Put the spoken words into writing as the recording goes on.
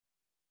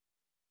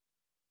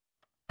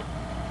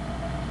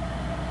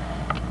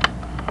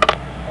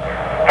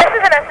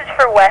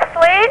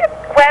Wesley.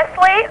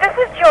 Wesley, this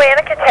is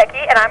Joanna Katecki,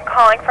 and I'm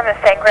calling from the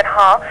Sangren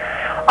Hall,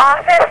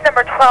 office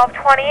number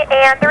 1220.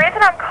 And the reason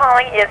I'm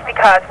calling is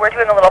because we're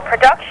doing a little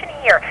production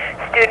here.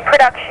 Student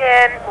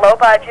production, low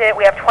budget.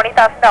 We have $20,000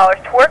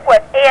 to work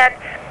with. And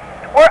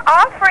we're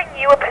offering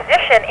you a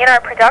position in our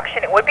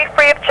production. It would be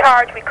free of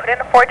charge. We couldn't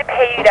afford to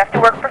pay you. You'd have to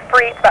work for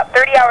free. It's about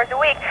 30 hours a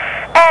week.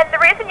 And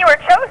the reason you were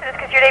chosen is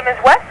because your name is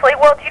Wesley.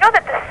 Well, do you know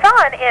that the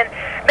son in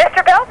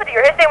Mr.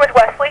 Belvedere, his name was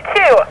Wesley,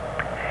 too?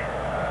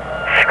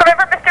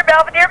 Remember Mr.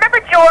 Belvedere?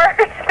 Remember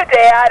George, the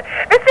dad?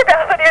 Mr.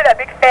 Belvedere, that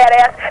big fat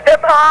ass. The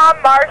mom,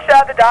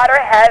 Marcia, the daughter,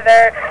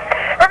 Heather.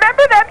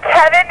 Remember them,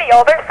 Kevin, the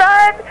older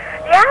son?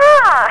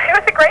 Yeah, it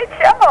was a great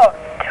show.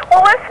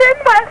 Well, listen,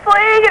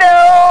 Wesley,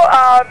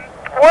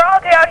 we're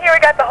all down here.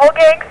 We got the whole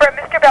gang from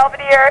Mr.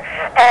 Belvedere,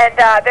 and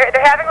they're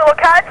having a little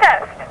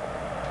contest,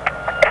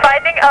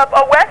 finding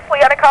a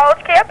Wesley on a college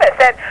campus.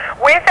 And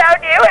we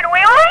found you, and we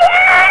love